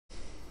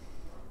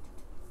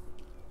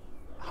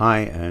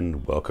Hi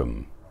and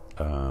welcome.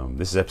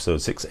 This is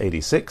episode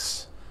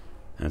 686,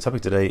 and the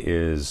topic today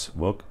is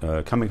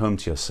coming home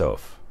to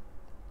yourself,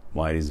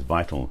 why it is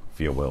vital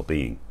for your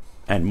well-being,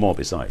 and more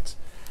besides.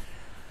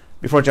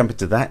 Before I jump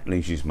into that, let me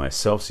introduce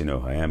myself so you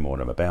know who I am,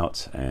 what I'm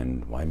about,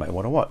 and why you might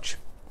want to watch.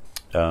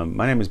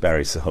 My name is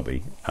Barry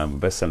Selby. I'm a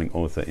best-selling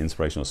author,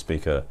 inspirational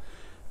speaker,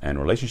 and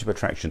relationship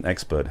attraction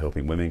expert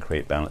helping women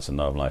create balance in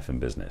love, life, and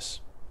business.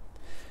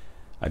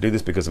 I do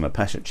this because I'm a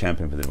passionate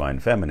champion for the divine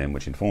feminine,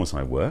 which informs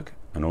my work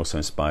and also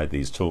inspired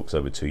these talks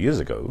over 2 years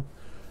ago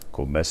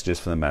called Messages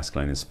from the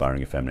Masculine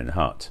Inspiring a Feminine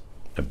Heart,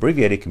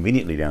 abbreviated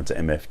conveniently down to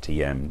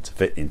MFTM to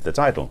fit into the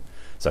title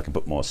so I can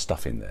put more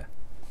stuff in there.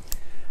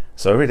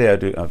 So every day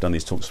I've done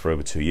these talks for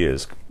over 2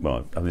 years. Well,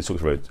 I've done these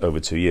talks for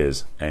over 2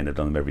 years, and I've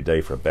done them every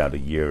day for about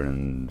 1 year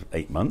and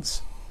 8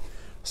 months.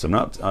 So I'm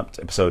up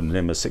to episode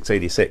number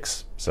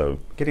 686, so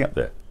getting up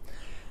there.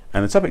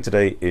 And the topic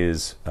today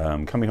is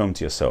coming home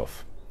to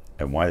yourself,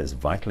 and why that's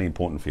vitally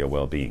important for your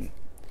well-being.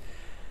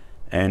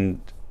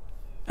 And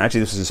actually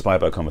this was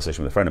inspired by a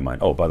conversation with a friend of mine.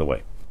 Oh, by the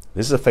way,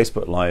 this is a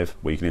Facebook Live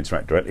where you can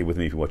interact directly with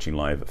me if you're watching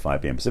live at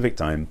 5 p.m. Pacific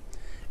time.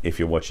 If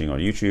you're watching on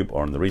YouTube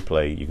or on the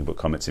replay, you can put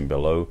comments in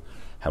below.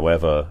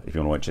 However, if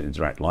you want to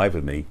interact live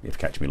with me, you have to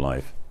catch me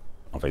live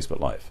on Facebook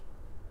Live.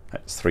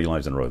 That's 3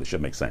 lives in a row. That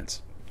should make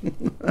sense.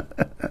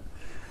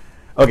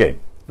 Okay,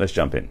 let's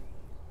jump in.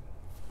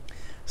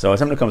 So I was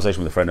having a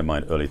conversation with a friend of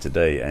mine earlier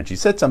today, and she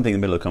said something in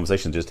the middle of the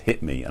conversation that just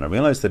hit me, and I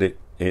realized that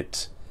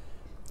it's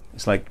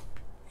like,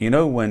 you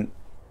know, when,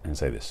 and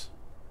say this,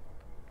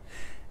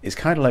 it's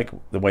kind of like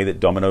the way that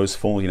dominoes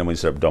fall. You know, when you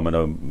set up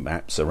domino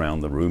maps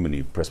around the room and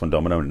you press one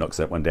domino and it knocks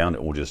that one down, it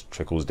all just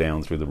trickles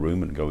down through the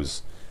room and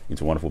goes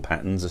into wonderful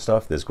patterns and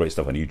stuff. There's great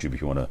stuff on YouTube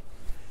if you want to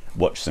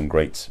watch some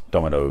great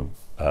domino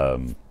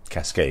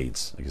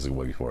cascades, I guess is a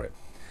word for it.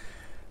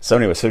 So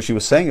anyway, so she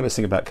was saying this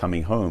thing about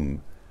coming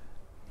home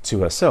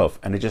to herself,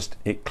 and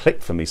it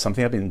clicked for me,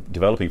 something I've been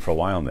developing for a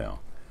while now.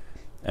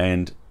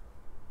 And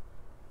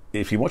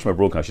if you watch my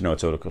broadcast, you know I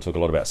talk a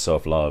lot about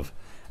self-love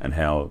and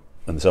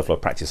the self-love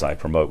practice I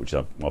promote, which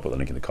I'll put the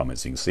link in the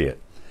comments so you can see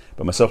it.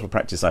 But my self-love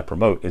practice I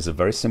promote is a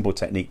very simple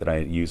technique that I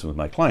use with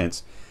my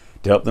clients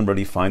to help them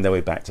really find their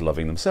way back to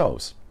loving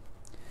themselves.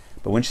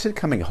 But when she said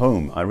coming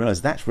home, I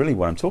realized that's really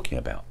what I'm talking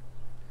about,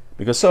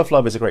 because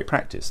self-love is a great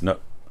practice. No,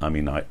 I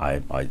mean,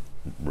 I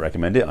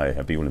recommend it. I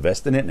have people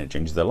invest in it and it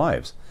changes their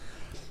lives.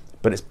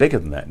 But it's bigger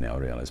than that now, I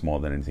realize,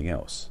 more than anything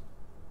else.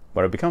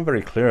 What I've become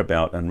very clear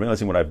about, and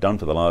realizing what I've done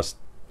for the last,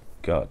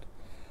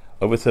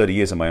 over 30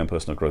 years of my own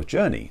personal growth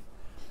journey,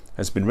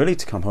 has been really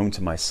to come home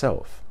to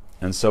myself.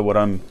 And so what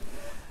I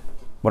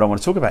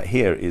want to talk about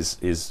here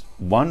is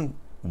 1,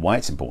 why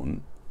it's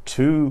important,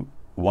 2,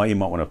 why you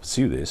might want to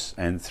pursue this,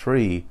 and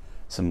 3,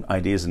 some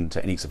ideas and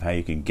techniques of how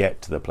you can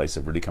get to the place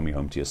of really coming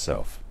home to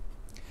yourself.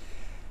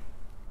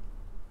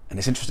 And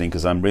it's interesting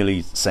because I'm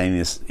really saying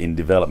this in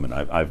development.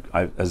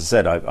 As I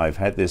said, I've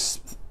had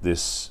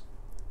this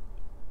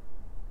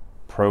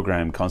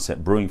program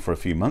concept brewing for a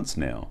few months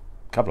now,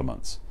 a couple of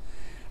months.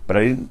 But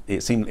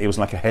it was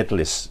like a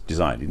headless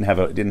design. It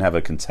didn't have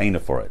a container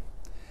for it.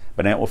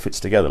 But now it all fits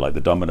together, like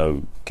the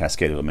domino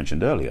cascade that I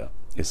mentioned earlier.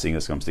 It's seeing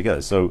this comes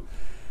together. So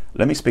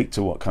let me speak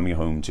to what coming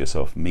home to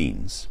yourself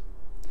means,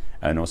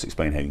 and also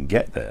explain how you can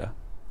get there.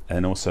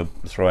 And also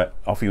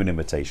offer you an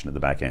invitation at the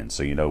back end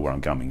so you know where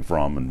I'm coming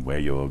from and where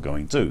you're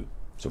going to,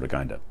 sort of,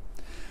 kind of.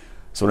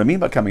 So what I mean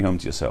by coming home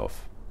to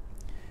yourself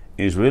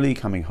is really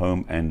coming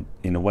home and,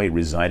 in a way,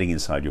 residing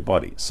inside your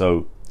body.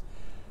 So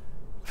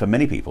for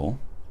many people,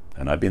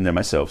 and I've been there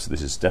myself, so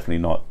this is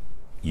definitely not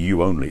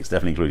you only, it's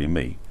definitely including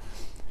me,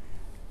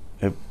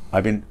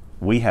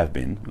 we have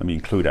been, let me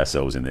include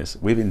ourselves in this,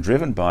 we've been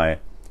driven by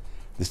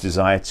this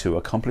desire to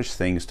accomplish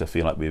things, to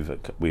feel like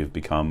we've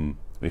come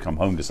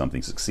home to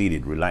something,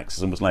 succeeded, relaxed.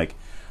 It's almost like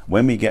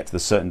when we get to the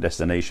certain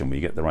destination,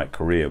 we get the right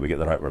career, we get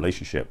the right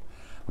relationship,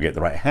 we get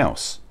the right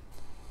house,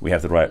 we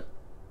have the right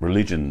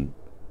religion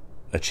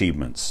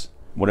achievements,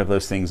 whatever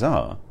those things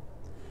are,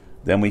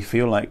 then we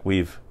feel like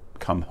we've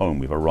come home,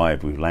 we've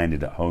arrived, we've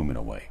landed at home in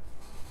a way.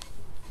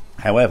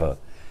 However,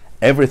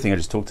 everything I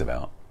just talked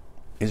about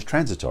is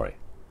transitory.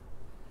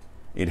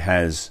 It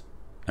has,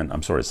 and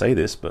I'm sorry to say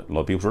this, but a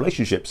lot of people's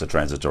relationships are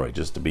transitory,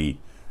 just to be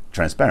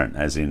transparent,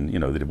 as in, you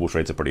know, the divorce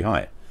rates are pretty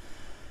high.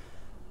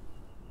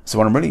 So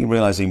what I'm really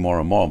realizing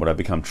more and more, what I've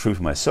become true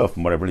for myself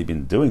and what I've really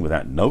been doing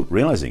without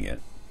realizing it,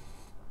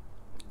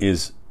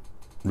 is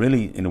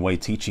really, in a way,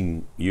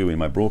 teaching you in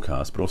my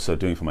broadcast, but also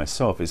doing for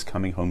myself, is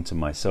coming home to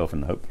myself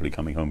and hopefully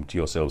coming home to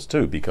yourselves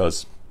too,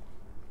 because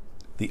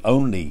the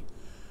only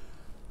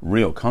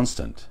real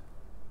constant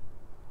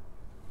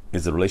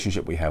is the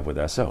relationship we have with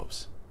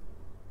ourselves.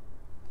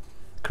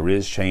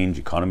 Careers change,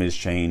 economies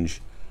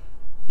change,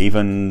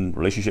 even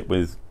relationship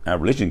with our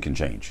religion can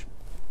change.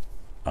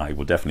 I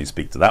will definitely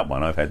speak to that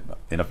one. I've had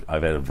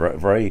a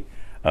very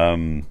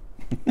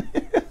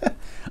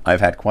I've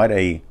had quite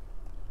a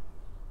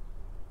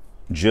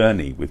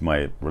journey with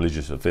my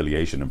religious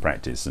affiliation and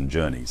practice and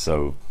journey.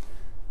 So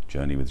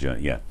I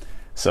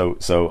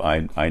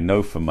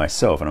know for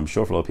myself, and I'm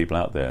sure for a lot of people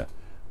out there,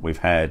 we've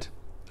had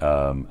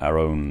our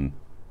own,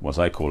 what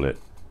I call it,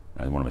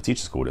 and one of my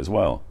teachers called it as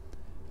well,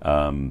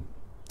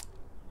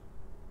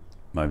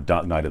 my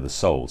dark night of the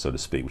soul, so to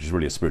speak, which is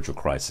really a spiritual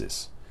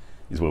crisis,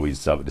 is where we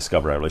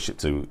discover our relationship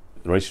to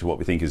what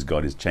we think is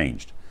God has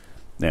changed.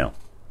 Now,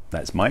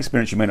 that's my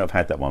experience. You may not have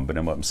had that one, but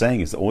what I'm saying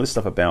is that all this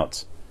stuff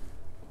about,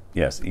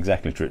 yes,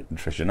 exactly,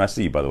 Tricia. Nice to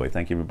see you, by the way.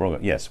 Thank you for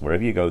bringing. Yes,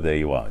 wherever you go, there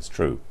you are. It's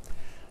true.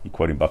 You're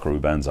quoting Buckaroo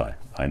Banzai.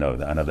 I know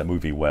that. I know that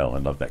movie well,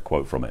 and love that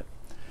quote from it.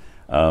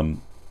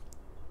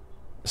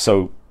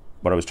 So,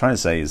 what I was trying to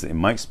say is that in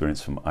my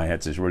experience, I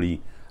had to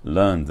really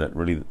learn that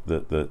really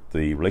the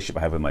relationship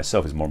I have with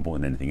myself is more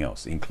important than anything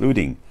else,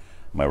 including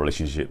my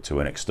relationship to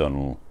an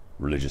external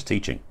religious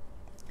teaching.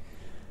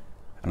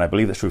 And I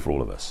believe that's true for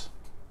all of us.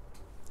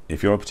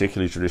 If you're a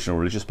particularly traditional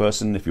religious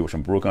person, if you're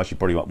watching broadcast, you're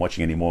probably not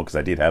watching anymore, because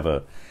I did have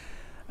a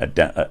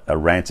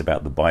rant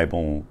about the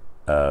Bible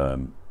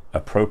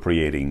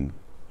appropriating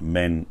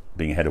men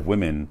being ahead of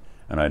women,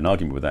 and I had an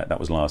argument with that. That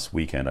was last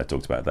weekend. I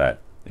talked about that.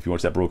 If you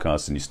watch that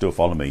broadcast and you still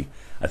follow me,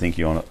 I think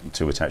you're not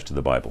too attached to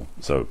the Bible.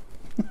 So,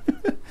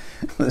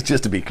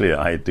 just to be clear,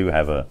 I do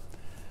have a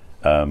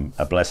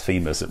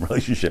blasphemous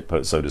relationship,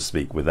 so to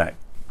speak, with that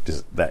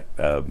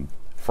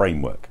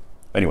framework.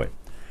 Anyway,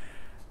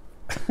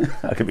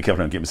 I could be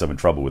careful not to get myself in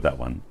trouble with that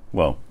one.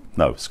 Well,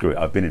 no, screw it.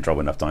 I've been in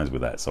trouble enough times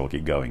with that, so I'll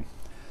keep going.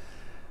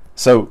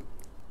 So,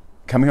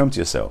 coming home to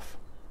yourself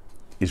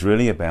is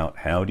really about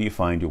how do you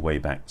find your way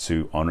back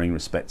to honoring,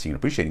 respecting, and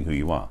appreciating who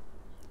you are,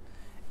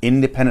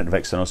 independent of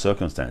external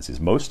circumstances.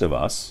 Most of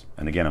us,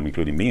 and again, I'm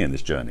including me in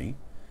this journey,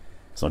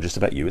 it's not just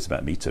about you, it's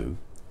about me too,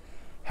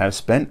 have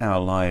spent our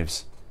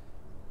lives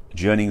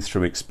journeying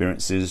through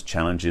experiences,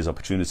 challenges,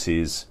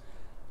 opportunities,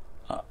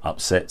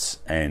 upsets,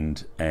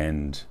 and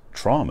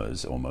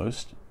traumas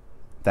almost,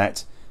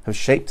 that have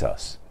shaped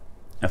us.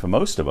 And for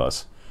most of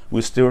us,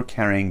 we're still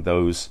carrying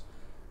those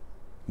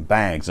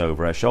bags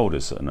over our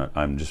shoulders. And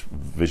I'm just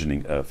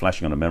visioning,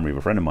 flashing on a memory of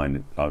a friend of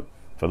mine.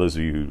 For those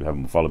of you who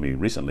haven't followed me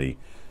recently,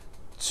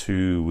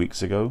 2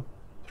 weeks ago,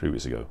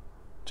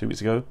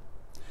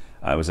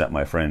 I was at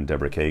my friend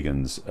Deborah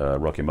Kagan's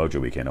Rocky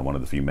Mojo weekend. I'm one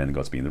of the few men who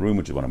got to be in the room,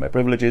 which is one of my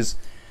privileges.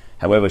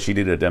 However, she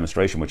did a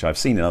demonstration, which I've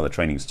seen in other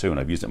trainings too, and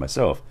I've used it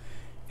myself,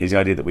 is the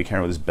idea that we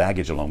carry all this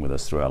baggage along with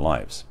us through our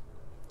lives.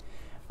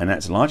 And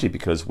that's largely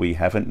because we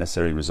haven't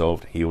necessarily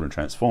resolved, healed, and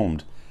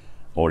transformed,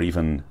 or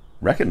even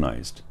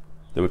recognized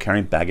that we're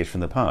carrying baggage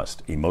from the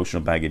past,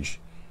 emotional baggage,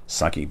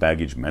 psychic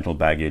baggage, mental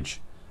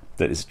baggage,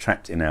 that is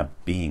trapped in our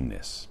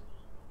beingness.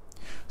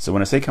 So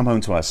when I say come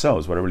home to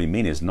ourselves, what I really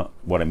mean is not,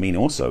 what I mean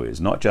also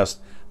is not just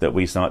that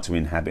we start to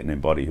inhabit and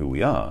embody who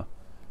we are,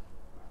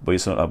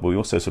 but we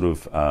also sort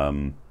of,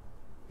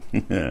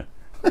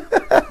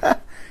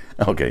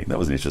 okay, that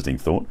was an interesting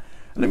thought.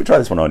 Let me try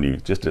this one on you,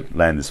 just to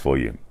land this for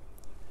you.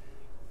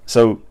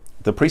 So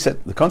the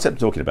concept I'm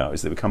talking about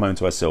is that we come home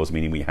to ourselves,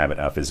 meaning we inhabit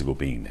our physical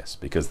beingness,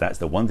 because that's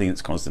the one thing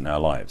that's constant in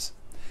our lives.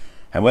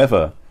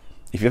 However,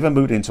 if you ever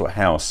moved into a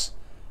house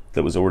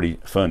that was already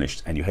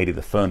furnished and you hated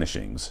the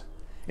furnishings,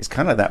 it's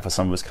kind of like that for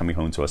some of us coming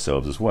home to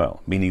ourselves as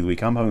well, meaning we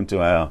come home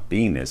to our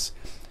beingness,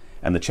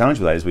 and the challenge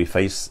with that is we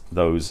face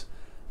those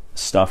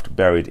stuffed,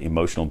 buried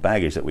emotional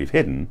baggage that we've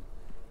hidden,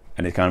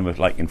 and it's kind of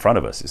like in front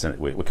of us.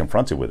 We're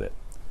confronted with it.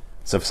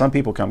 So for some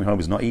people, coming home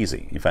is not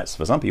easy. In fact,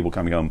 for some people,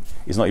 coming home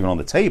is not even on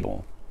the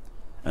table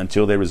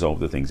until they resolve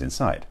the things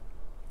inside.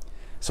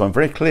 So I'm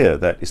very clear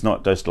that it's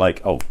not just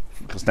like, oh,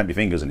 snap your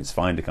fingers and it's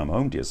fine to come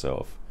home to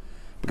yourself,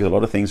 because a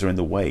lot of things are in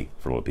the way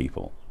for a lot of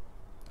people.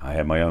 I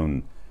have my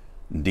own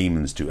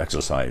demons to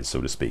exorcise,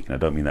 so to speak, and I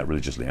don't mean that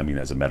religiously, I mean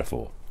that as a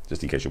metaphor,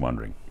 just in case you're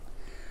wondering.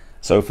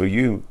 So for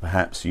you,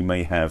 perhaps you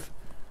may have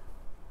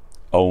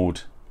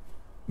old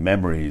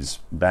memories,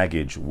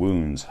 baggage,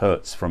 wounds,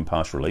 hurts from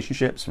past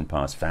relationships, from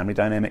past family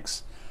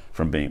dynamics,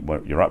 from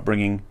your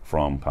upbringing,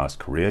 from past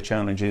career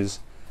challenges,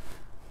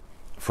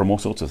 from all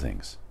sorts of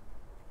things.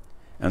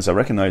 And so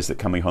recognize that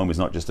coming home is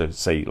not just to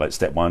say, like,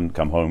 step one,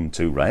 come home,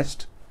 two,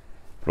 rest.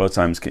 A lot of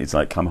times it's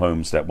like, come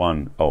home, step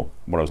one. Oh,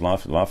 what I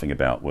was laughing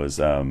about was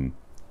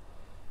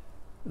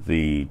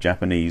the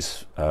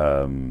Japanese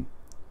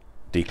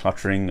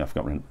decluttering. I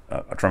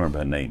try to remember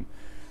her name.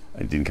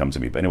 It didn't come to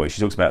me, but anyway,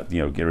 she talks about,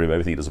 get rid of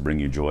everything that doesn't bring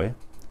you joy.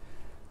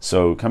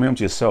 So coming home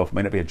to yourself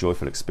may not be a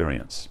joyful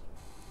experience,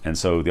 and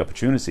so the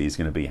opportunity is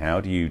going to be,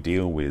 how do you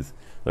deal with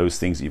those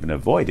things that you've been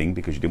avoiding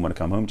because you didn't want to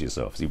come home to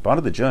yourself? See, part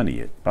of the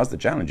journey, part of the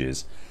challenge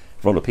is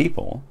for a lot of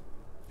people.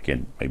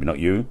 Again, maybe not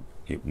you.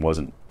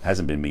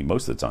 Hasn't been me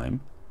most of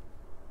the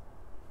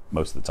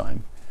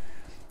time.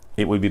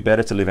 It would be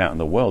better to live out in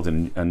the world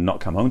and not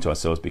come home to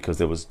ourselves because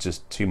there was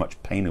just too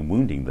much pain and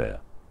wounding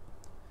there.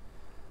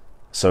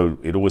 So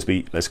it'd always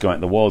be, let's go out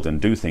in the world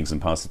and do things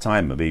and pass the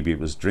time. Maybe it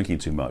was drinking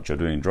too much or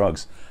doing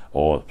drugs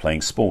or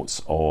playing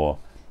sports or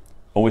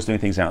always doing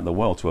things out in the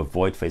world to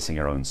avoid facing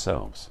our own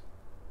selves.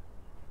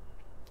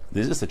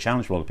 This is the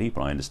challenge for a lot of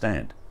people, I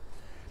understand.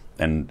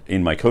 And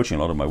in my coaching,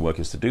 a lot of my work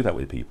is to do that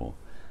with people.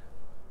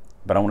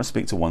 But I want to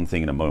speak to one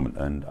thing in a moment,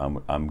 and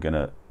I'm going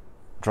to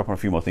drop on a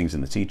few more things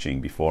in the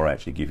teaching before I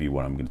actually give you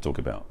what I'm going to talk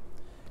about.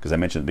 Because I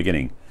mentioned at the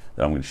beginning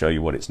that I'm going to show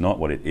you what it's not,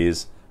 what it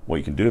is, what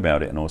you can do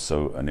about it, and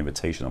also an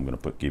invitation I'm going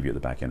to give you at the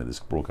back end of this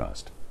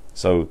broadcast.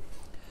 So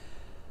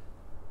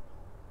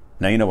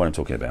now you know what I'm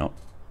talking about.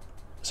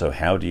 So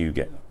how do you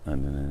get,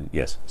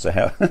 yes, so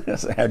how,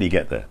 so how do you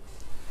get there?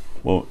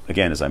 Well,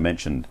 again, as I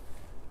mentioned,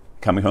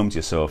 coming home to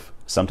yourself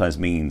sometimes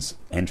means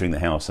entering the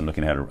house and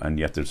looking at it, and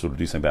you have to sort of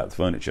do something about the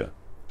furniture,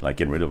 like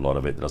getting rid of a lot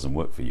of it that doesn't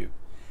work for you.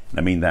 And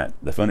I mean that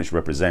the furniture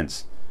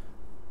represents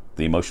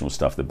the emotional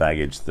stuff, the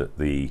baggage,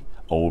 the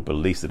old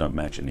beliefs that don't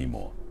match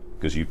anymore,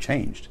 because you've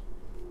changed.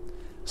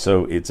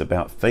 So it's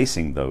about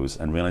facing those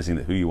and realizing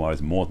that who you are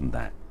is more than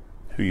that.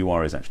 Who you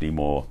are is actually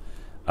more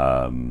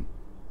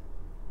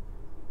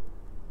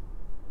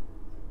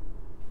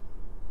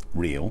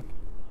real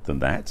than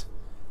that,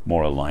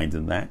 more aligned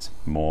than that,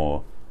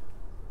 more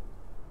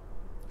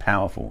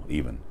powerful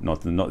even.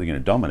 Not that you're going to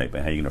dominate,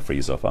 but how you're going to free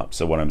yourself up.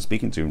 So what I'm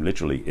speaking to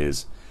literally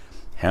is,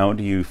 how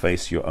do you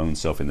face your own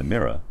self in the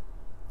mirror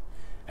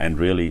and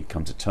really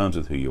come to terms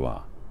with who you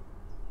are?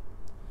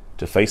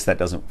 To face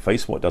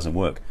what doesn't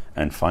work,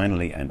 and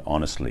finally and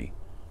honestly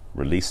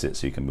release it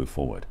so you can move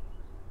forward.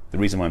 The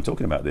reason why I'm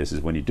talking about this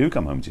is when you do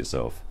come home to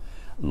yourself,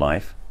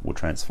 life will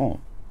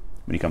transform.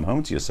 When you come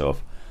home to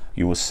yourself,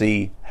 you will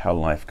see how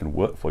life can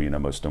work for you in a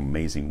most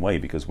amazing way,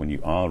 because when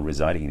you are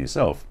residing in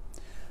yourself,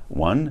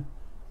 one,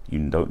 you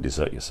don't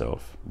desert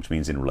yourself, which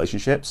means in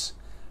relationships,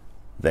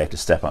 they have to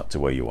step up to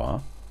where you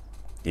are.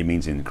 It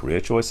means in career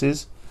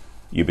choices,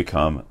 you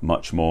become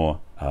much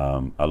more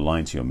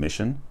aligned to your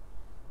mission.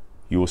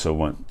 You also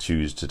won't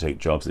choose to take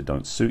jobs that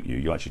don't suit you.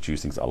 You actually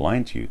choose things that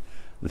align to you.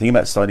 The thing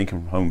about starting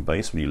from home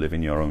base, when you live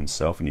in your own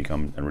self and you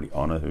come and really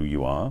honor who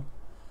you are,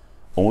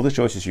 all the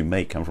choices you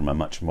make come from a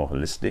much more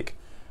holistic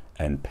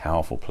and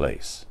powerful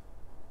place.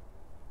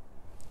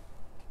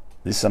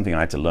 This is something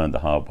I had to learn the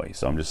hard way.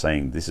 So I'm just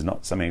saying, this is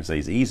not something I say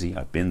is easy.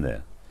 I've been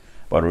there.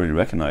 But I really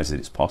recognize that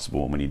it's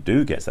possible. And when you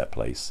do get to that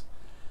place,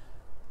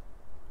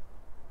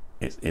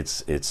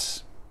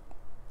 it's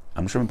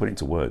I'm not sure I'm putting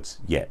it into words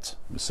yet.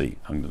 We'll see.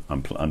 I'm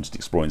just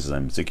exploring as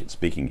I'm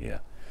speaking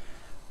here.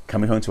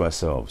 Coming home to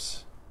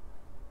ourselves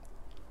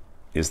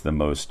is the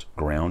most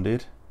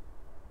grounded,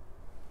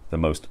 the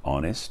most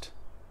honest,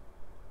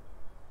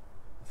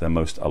 the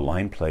most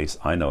aligned place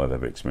I know I've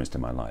ever experienced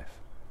in my life.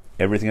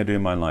 Everything I do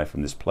in my life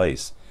from this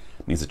place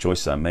means the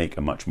choices I make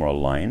are much more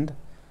aligned,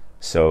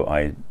 so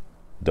I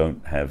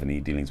don't have any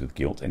dealings with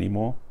guilt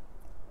anymore.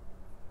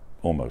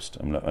 Almost.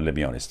 I'm going to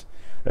be honest.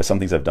 There's some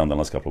things I've done the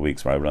last couple of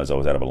weeks where I realized I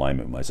was out of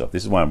alignment with myself.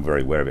 This is why I'm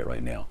very aware of it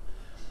right now.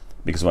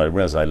 Because when I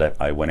realized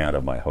I went out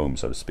of my home,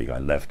 so to speak, I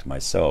left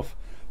myself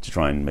to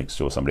try and make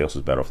sure somebody else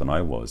was better off than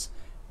I was,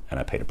 and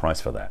I paid a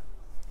price for that.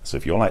 So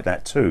if you're like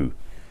that too,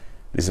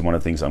 this is one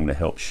of the things I'm going to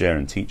help share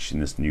and teach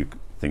in this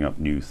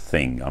new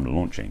thing I'm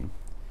launching,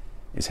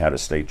 is how to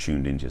stay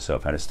tuned into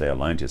yourself, how to stay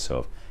aligned to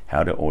yourself,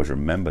 how to always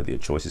remember that your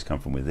choices come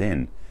from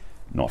within,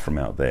 not from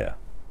out there.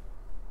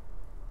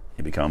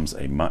 It becomes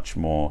a much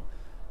more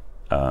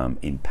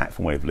impactful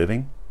way of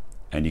living,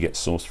 and you get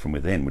sourced from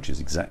within, which is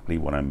exactly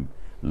what I'm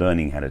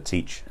learning how to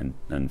teach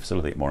and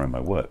facilitate more in my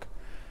work.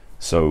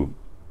 So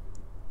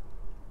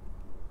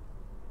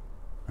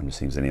I'm just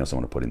seeing if there's anything else I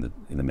want to put in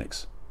the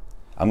mix.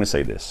 I'm going to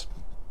say this.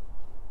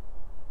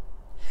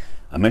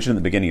 I mentioned at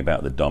the beginning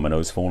about the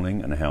dominoes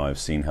falling and how I've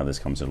seen how this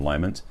comes in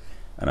alignment,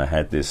 and I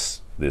had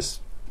this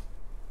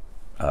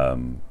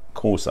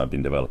course I've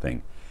been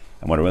developing,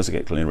 and what I want to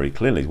get really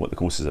clearly is what the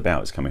course is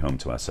about is coming home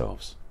to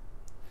ourselves.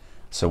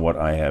 So what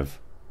I'm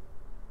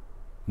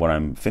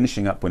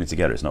finishing up putting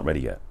together, it's not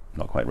ready yet,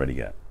 not quite ready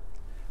yet.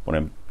 What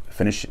I'm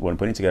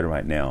putting together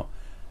right now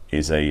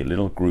is a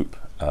little group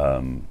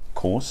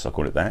course, I'll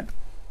call it that,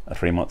 a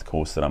 3-month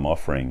course that I'm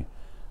offering,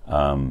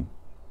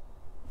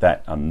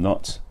 that I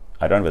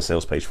don't have a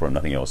sales page for it,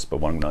 nothing else,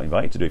 but what I'm going to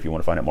invite you to do, if you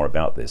want to find out more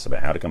about this,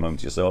 about how to come home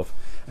to yourself,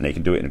 and you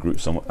can do it in a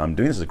group. I'm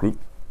doing this as a group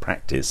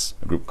practice,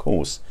 a group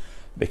course,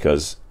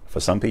 because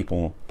for some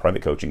people,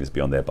 private coaching is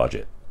beyond their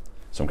budget.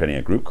 So I'm creating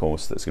a group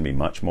course that's going to be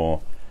much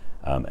more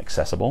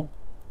accessible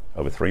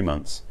over 3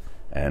 months,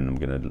 and I'm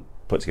going to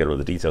put together all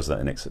the details of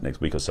that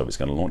next week or so. It's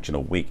going to launch in a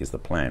week is the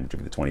plan, which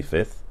will be the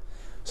 25th.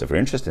 So if you're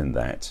interested in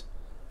that,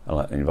 I'll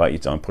invite you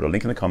to put a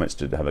link in the comments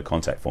to have a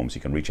contact form so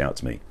you can reach out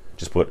to me.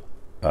 Just put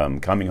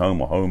coming home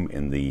or home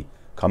in the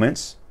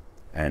comments,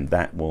 and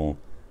that will,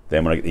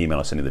 then when I get the email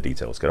I'll send you the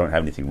details, because I don't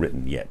have anything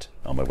written yet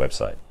on my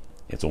website.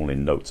 It's all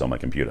in notes on my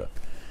computer.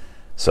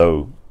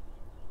 So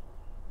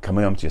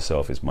coming home to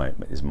yourself is my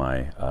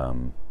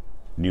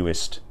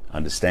newest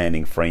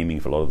understanding,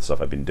 framing for a lot of the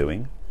stuff I've been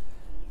doing.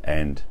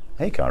 And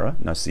hey Cara,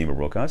 nice to see you in my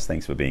broadcast,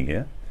 thanks for being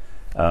here.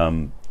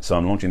 So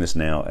I'm launching this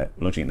now,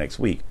 launching it next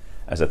week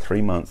as a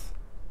 3-month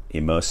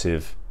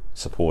immersive,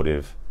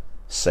 supportive,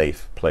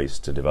 safe place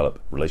to develop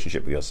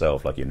relationship with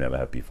yourself like you've never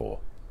had before.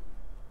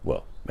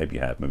 Well, maybe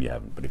you have, maybe you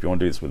haven't, but if you want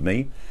to do this with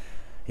me,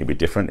 it'll be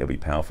different, it'll be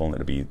powerful, and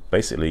it'll be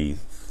basically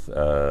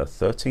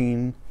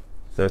 13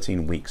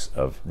 weeks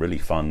of really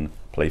fun,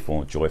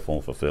 playful,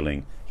 joyful,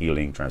 fulfilling,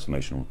 healing,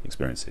 transformational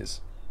experiences.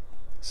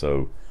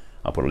 So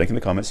I'll put a link in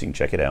the comments so you can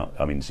check it out.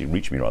 I mean, so you can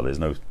reach me rather, there's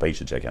no page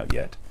to check out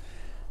yet.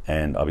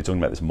 And I'll be talking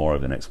about this more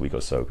over the next week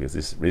or so, because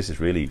this is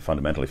really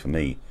fundamentally for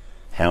me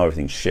how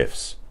everything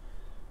shifts.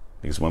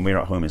 Because when we're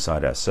at home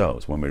inside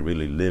ourselves, when we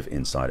really live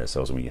inside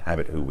ourselves, when we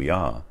inhabit who we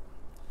are,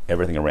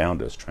 everything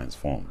around us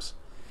transforms.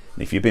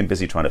 And if you've been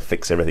busy trying to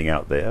fix everything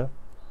out there,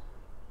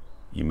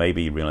 you may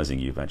be realizing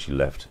you've actually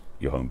left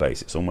your home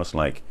base. It's almost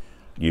like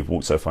you've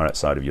walked so far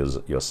outside of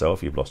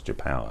yourself, you've lost your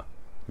power.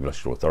 You've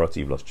lost your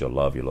authority, you've lost your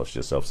love, you've lost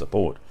your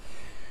self-support.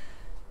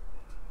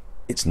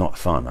 It's not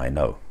fun, I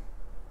know.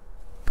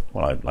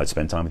 Well, I'd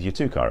spend time with you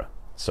too, Cara.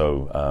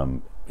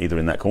 So either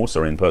in that course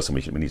or in person,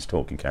 we need to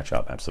talk and catch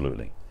up,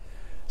 absolutely.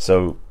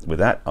 So with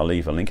that, I'll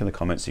leave a link in the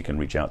comments. You can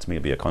reach out to me.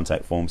 It'll be a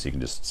contact form, so you can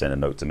just send a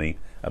note to me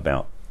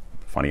about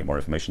finding out more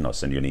information. I'll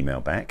send you an email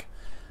back.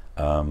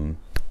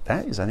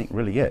 That is, I think,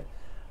 really it.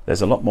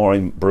 There's a lot more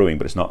in brewing,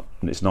 but it's not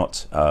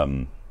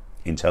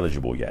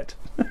intelligible yet.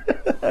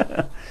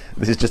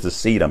 This is just a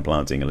seed I'm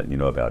planting and letting you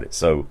know about it.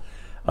 So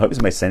I hope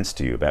this made sense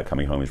to you about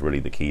coming home is really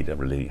the key to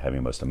really having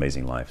the most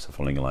amazing life, so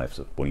following your life,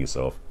 supporting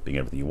yourself, being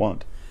everything you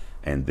want.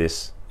 And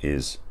this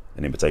is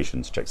an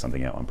invitation to check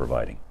something out I'm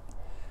providing.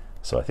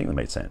 So I think that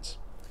made sense.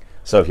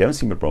 So if you haven't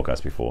seen my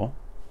broadcast before,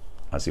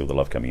 I see all the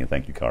love coming in.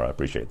 Thank you, Cara. I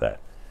appreciate that.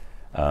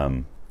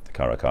 The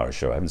Cara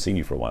Show. I haven't seen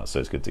you for a while, so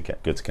it's good to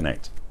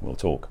connect. We'll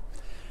talk.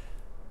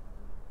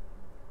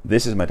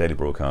 This is my daily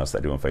broadcast that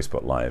I do on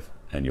Facebook Live,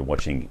 and you're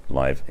watching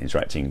live,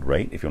 interacting,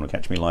 great. If you want to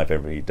catch me live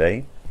every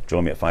day,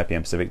 join me at 5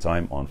 p.m. Pacific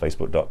time on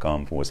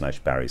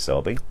facebook.com/Barry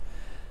Selby.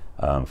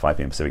 5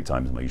 p.m. Pacific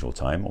time is my usual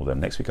time, although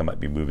next week I might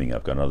be moving.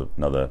 I've got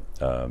another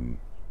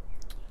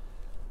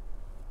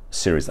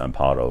series that I'm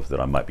part of that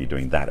I might be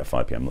doing that at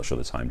 5 p.m. I'm not sure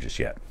the time just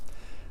yet.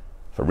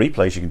 For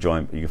replays, you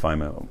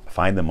can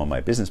find them on my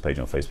business page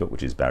on Facebook,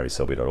 which is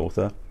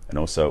barryselby.author, and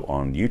also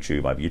on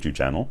YouTube. I have a YouTube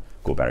channel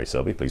called Barry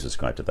Selby. Please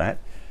subscribe to that.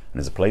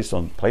 And there's a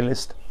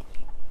playlist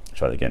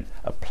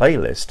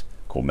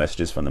called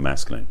Messages from the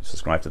Masculine.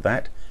 Subscribe to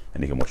that,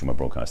 and you can watch my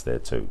broadcast there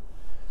too.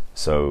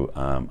 So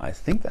I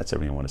think that's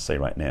everything I want to say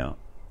right now.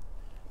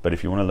 But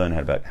if you want to learn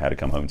how to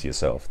come home to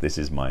yourself, this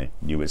is my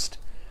newest,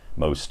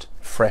 most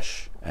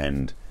fresh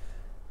and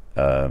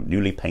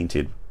newly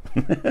painted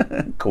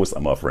course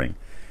I'm offering,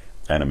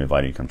 and I'm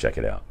inviting you to come check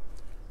it out.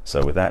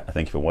 So with that, I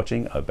thank you for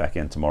watching. I'll be back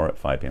in tomorrow at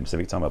 5 p.m.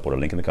 Pacific time. I'll put a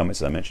link in the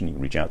comments, as I mentioned. You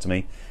can reach out to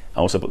me. I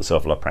also put the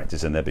self-love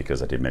practice in there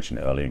because I did mention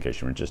it earlier in case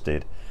you're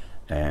interested.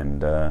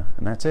 And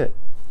that's it.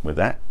 With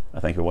that, I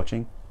thank you for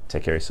watching.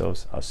 Take care of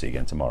yourselves. I'll see you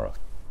again tomorrow.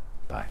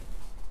 Bye.